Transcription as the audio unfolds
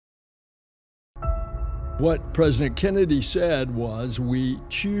What President Kennedy said was, we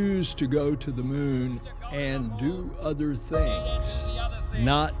choose to go to the moon and do other things,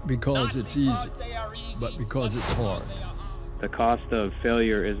 not because it's easy, but because it's hard. The cost of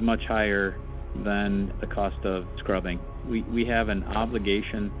failure is much higher than the cost of scrubbing. We have an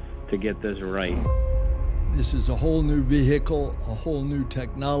obligation to get this right. This is a whole new vehicle, a whole new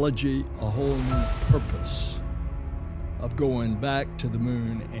technology, a whole new purpose of going back to the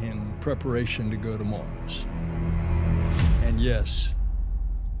moon in preparation to go to Mars. And yes,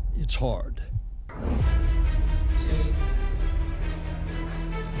 it's hard.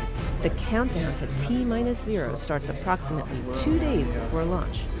 The countdown to T-0 starts approximately 2 days before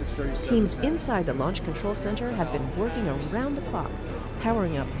launch. Teams inside the Launch Control Center have been working around the clock,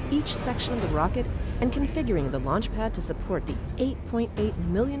 powering up each section of the rocket and configuring the launch pad to support the 8.8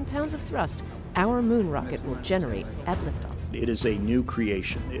 million pounds of thrust our moon rocket will generate at liftoff. It is a new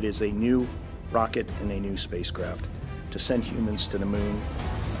creation. It is a new rocket and a new spacecraft to send humans to the moon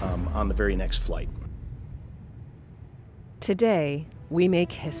on the very next flight. Today, we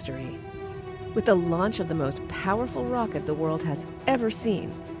make history. With the launch of the most powerful rocket the world has ever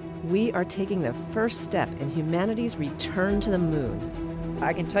seen, we are taking the first step in humanity's return to the moon.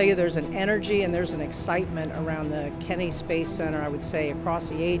 I can tell you there's an energy and there's an excitement around the Kennedy Space Center, I would say, across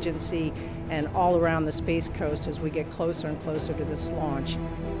the agency and all around the Space Coast as we get closer and closer to this launch.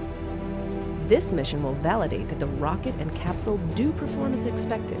 This mission will validate that the rocket and capsule do perform as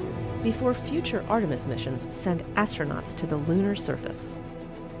expected before future Artemis missions send astronauts to the lunar surface.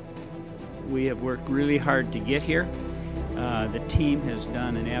 We have worked really hard to get here. The team has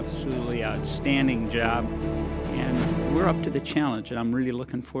done an absolutely outstanding job, and we're up to the challenge, and I'm really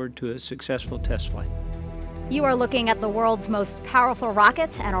looking forward to a successful test flight. You are looking at the world's most powerful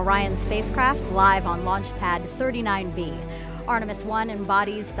rocket and Orion spacecraft live on Launch Pad 39B. Artemis I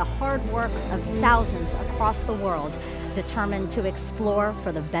embodies the hard work of thousands across the world determined to explore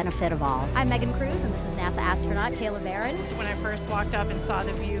for the benefit of all. I'm Megan Cruz, and this is NASA astronaut Kayla Barron. When I first walked up and saw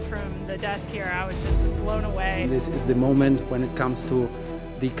the view from the desk here, I was just blown away. This is the moment when it comes to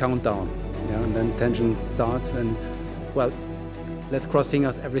the countdown, and then tension starts, and well, let's cross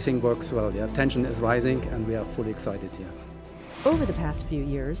fingers, everything works well. Tension is rising, and we are fully excited here. Over the past few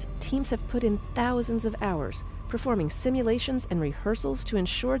years, teams have put in thousands of hours performing simulations and rehearsals to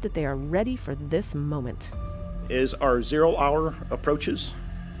ensure that they are ready for this moment. As our 0 hour approaches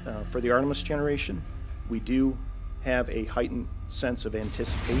for the Artemis generation, we do have a heightened sense of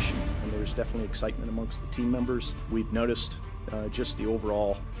anticipation, and there's definitely excitement amongst the team members. We've noticed just the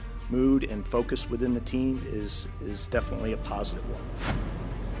overall mood and focus within the team is definitely a positive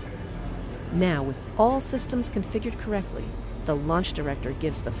one. Now, with all systems configured correctly, the launch director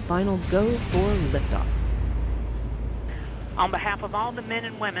gives the final go for liftoff. On behalf of all the men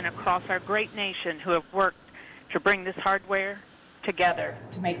and women across our great nation who have worked to bring this hardware together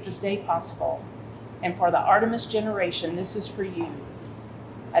to make this day possible, and for the Artemis generation, this is for you.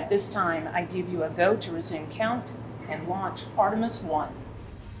 At this time, I give you a go to resume count and launch Artemis I.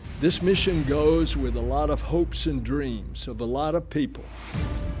 This mission goes with a lot of hopes and dreams of a lot of people.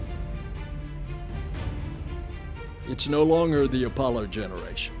 It's no longer the Apollo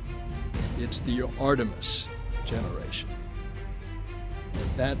generation. It's the Artemis generation.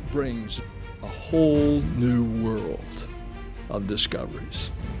 That brings a whole new world of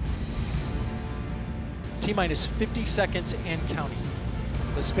discoveries. T-minus 50 seconds and counting.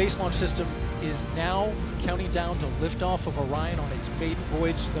 The Space Launch System is now counting down to liftoff of Orion on its maiden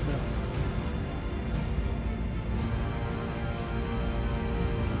voyage to the moon.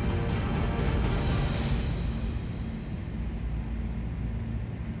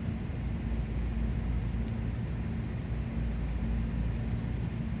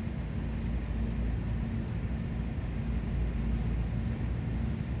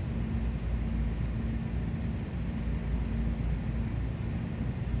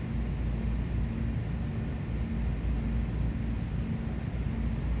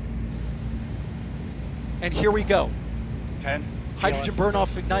 And here we go. 10. Hydrogen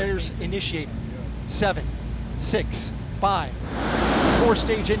burn-off igniters initiated. 7, 6, 5.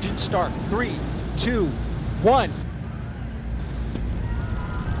 4-stage engine start. 3, 2, 1.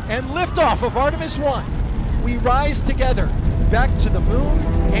 And liftoff of Artemis I. We rise together back to the moon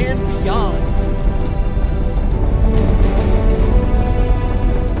and beyond.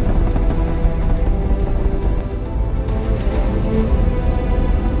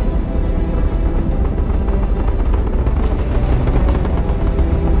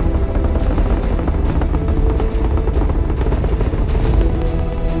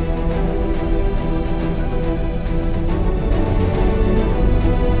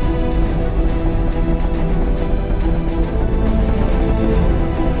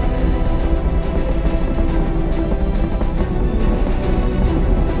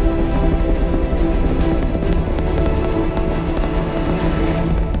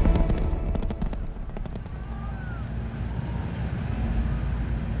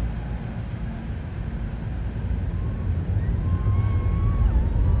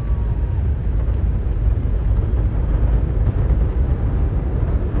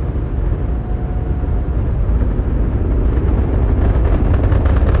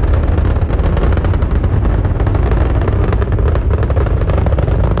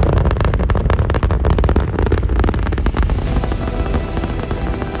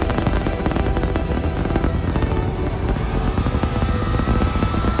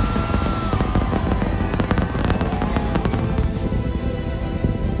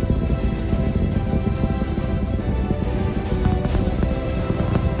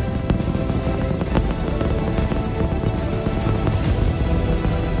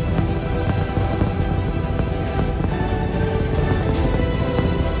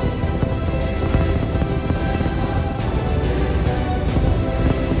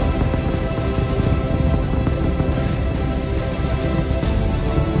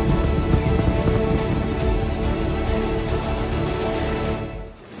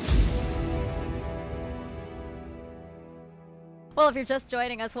 if you're just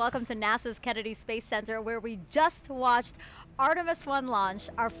joining us, welcome to NASA's Kennedy Space Center, where we just watched Artemis I launch,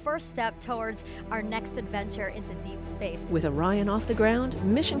 our first step towards our next adventure into deep space. With Orion off the ground,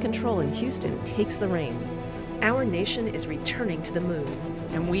 Mission Control in Houston takes the reins. Our nation is returning to the moon.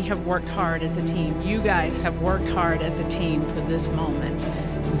 And we have worked hard as a team. You guys have worked hard as a team for this moment.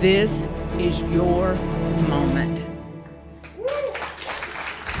 This is your moment.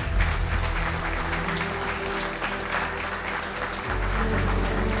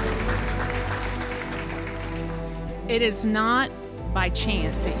 It is not by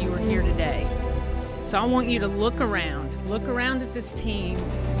chance that you are here today. So I want you to look around at this team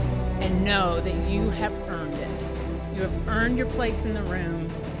and know that you have earned it. You have earned your place in the room.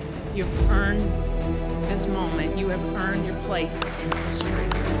 You have earned this moment. You have earned your place in history.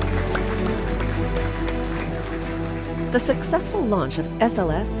 The successful launch of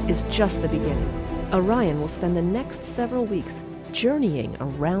SLS is just the beginning. Orion will spend the next several weeks journeying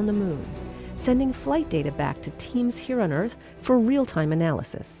around the moon, sending flight data back to teams here on Earth for real-time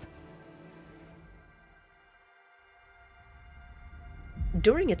analysis.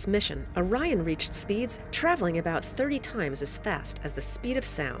 During its mission, Orion reached speeds traveling about 30 times as fast as the speed of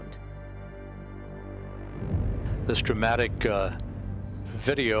sound. This dramatic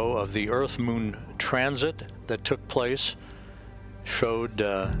video of the Earth-Moon transit that took place showed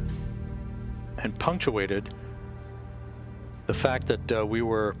and punctuated the fact that we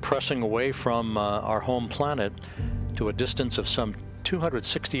were pressing away from our home planet to a distance of some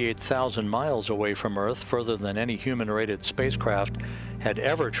 268,000 miles away from Earth, further than any human-rated spacecraft had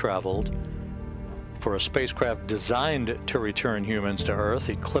ever traveled. For a spacecraft designed to return humans to Earth,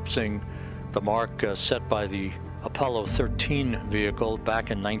 eclipsing the mark set by the Apollo 13 vehicle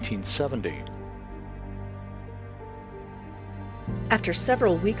back in 1970. After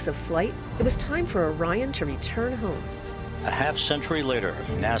several weeks of flight, it was time for Orion to return home. A half-century later,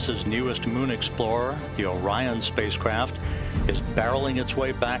 NASA's newest moon explorer, the Orion spacecraft, is barreling its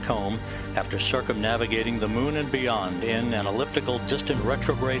way back home after circumnavigating the moon and beyond in an elliptical distant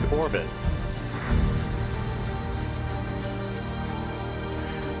retrograde orbit.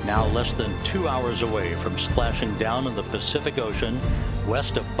 Now less than 2 hours away from splashing down in the Pacific Ocean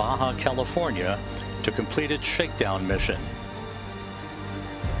west of Baja, California, to complete its shakedown mission.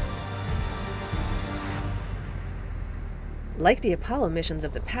 Like the Apollo missions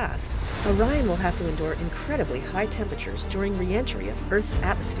of the past, Orion will have to endure incredibly high temperatures during re-entry of Earth's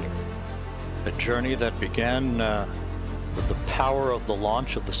atmosphere. A journey that began with the power of the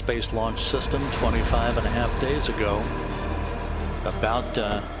launch of the Space Launch System 25.5 days ago, about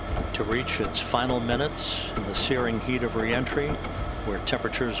to reach its final minutes in the searing heat of re-entry, where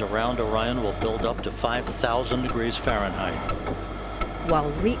temperatures around Orion will build up to 5,000 degrees Fahrenheit.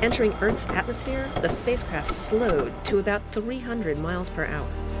 While re-entering Earth's atmosphere, the spacecraft slowed to about 300 miles per hour.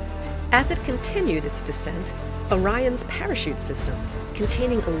 As it continued its descent, Orion's parachute system,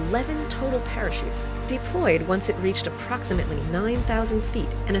 containing 11 total parachutes, deployed once it reached approximately 9,000 feet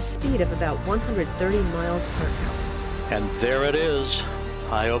and a speed of about 130 miles per hour. And there it is,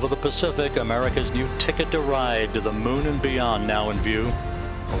 high over the Pacific, America's new ticket to ride to the moon and beyond now in view.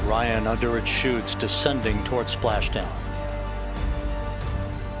 Orion under its chutes descending towards splashdown.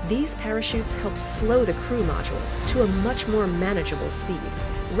 These parachutes help slow the crew module to a much more manageable speed,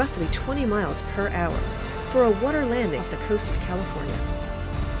 roughly 20 miles per hour, for a water landing off the coast of California.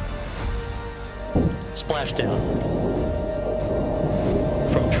 Splashdown.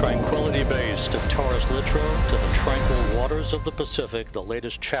 From Tranquility Base to Taurus Littrow to the tranquil waters of the Pacific, the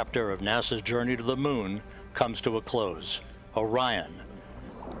latest chapter of NASA's journey to the moon comes to a close. Orion,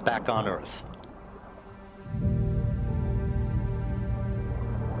 back on Earth.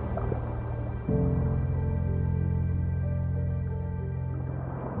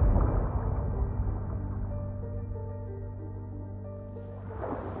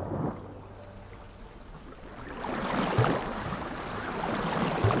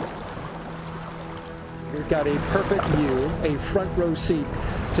 We've got a perfect view, a front row seat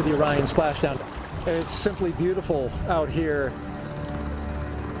to the Orion splashdown. It's simply beautiful out here.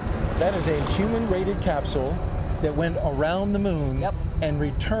 That is a human-rated capsule that went around the moon and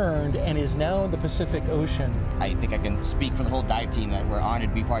returned and is now in the Pacific Ocean. I think I can speak for the whole dive team that we're honored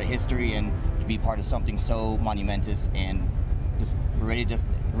to be part of history and to be part of something so monumentous, and just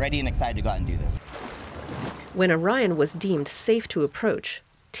ready and excited to go out and do this. When Orion was deemed safe to approach,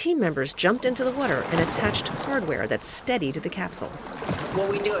 team members jumped into the water and attached hardware that steadied the capsule.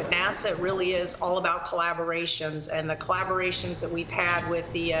 What we do at NASA really is all about collaborations, and the collaborations that we've had with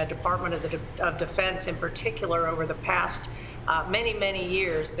the Department of Defense in particular over the past many, many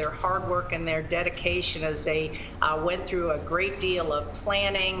years, their hard work and their dedication as they went through a great deal of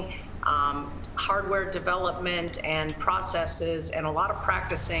planning, hardware development and processes, and a lot of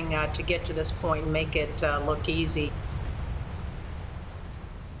practicing to get to this point and make it look easy.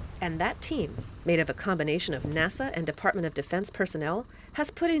 And that team, made of a combination of NASA and Department of Defense personnel, has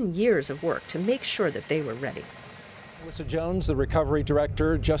put in years of work to make sure that they were ready. Melissa Jones, the recovery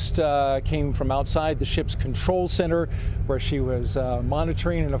director, just came from outside the ship's control center where she was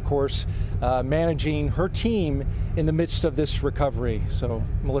monitoring and, of course, managing her team in the midst of this recovery. So,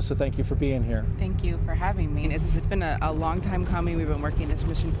 Melissa, thank you for being here. Thank you for having me. It's been a long time coming. We've been working this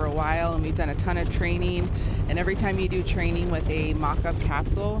mission for a while, and we've done a ton of training. And every time you do training with a mock-up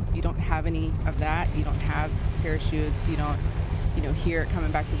capsule, you don't have any of that. You don't have parachutes. You don't hear it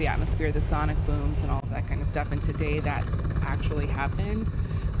coming back to the atmosphere, the sonic booms and all of that kind of stuff. And today that actually happened.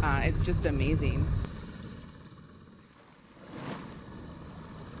 It's just amazing.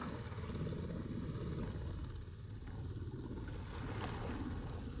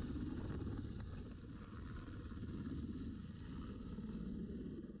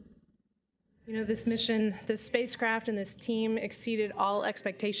 You know, this mission, this spacecraft and this team exceeded all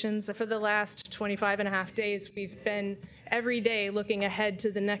expectations. For the last 25.5 days, we've been every day looking ahead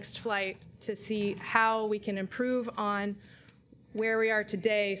to the next flight to see how we can improve on where we are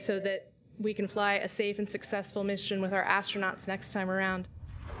today so that we can fly a safe and successful mission with our astronauts next time around.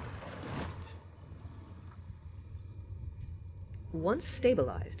 Once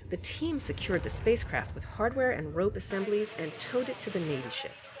stabilized, the team secured the spacecraft with hardware and rope assemblies and towed it to the Navy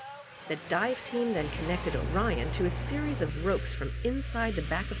ship. The dive team then connected Orion to a series of ropes from inside the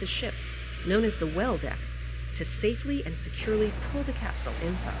back of the ship, known as the well deck, to safely and securely pull the capsule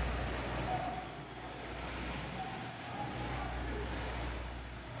inside.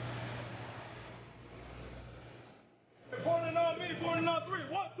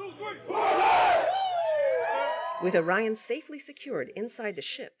 With Orion safely secured inside the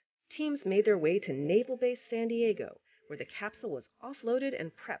ship, teams made their way to Naval Base San Diego, where the capsule was offloaded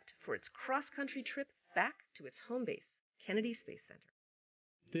and prepped for its cross-country trip back to its home base, Kennedy Space Center.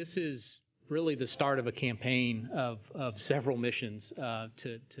 This is really the start of a campaign of several missions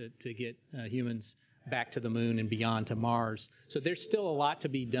to get humans back to the moon and beyond to Mars. So there's still a lot to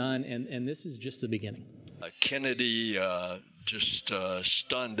be done, and this is just the beginning. Kennedy just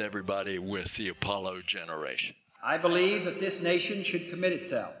stunned everybody with the Apollo generation. I believe that this nation should commit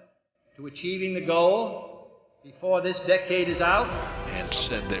itself to achieving the goal before this decade is out. And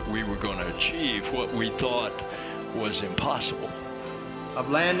said that we were going to achieve what we thought was impossible. Of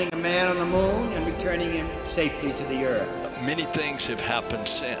landing a man on the moon and returning him safely to the Earth. Many things have happened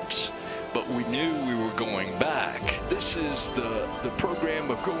since, but we knew we were going back. This is the program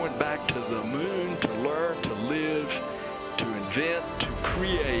of going back to the moon to learn, to live, to invent, to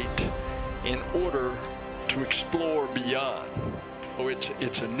create in order to explore beyond. Oh,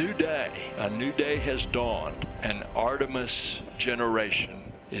 it's a new day. A new day has dawned, and Artemis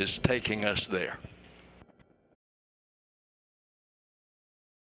generation is taking us there.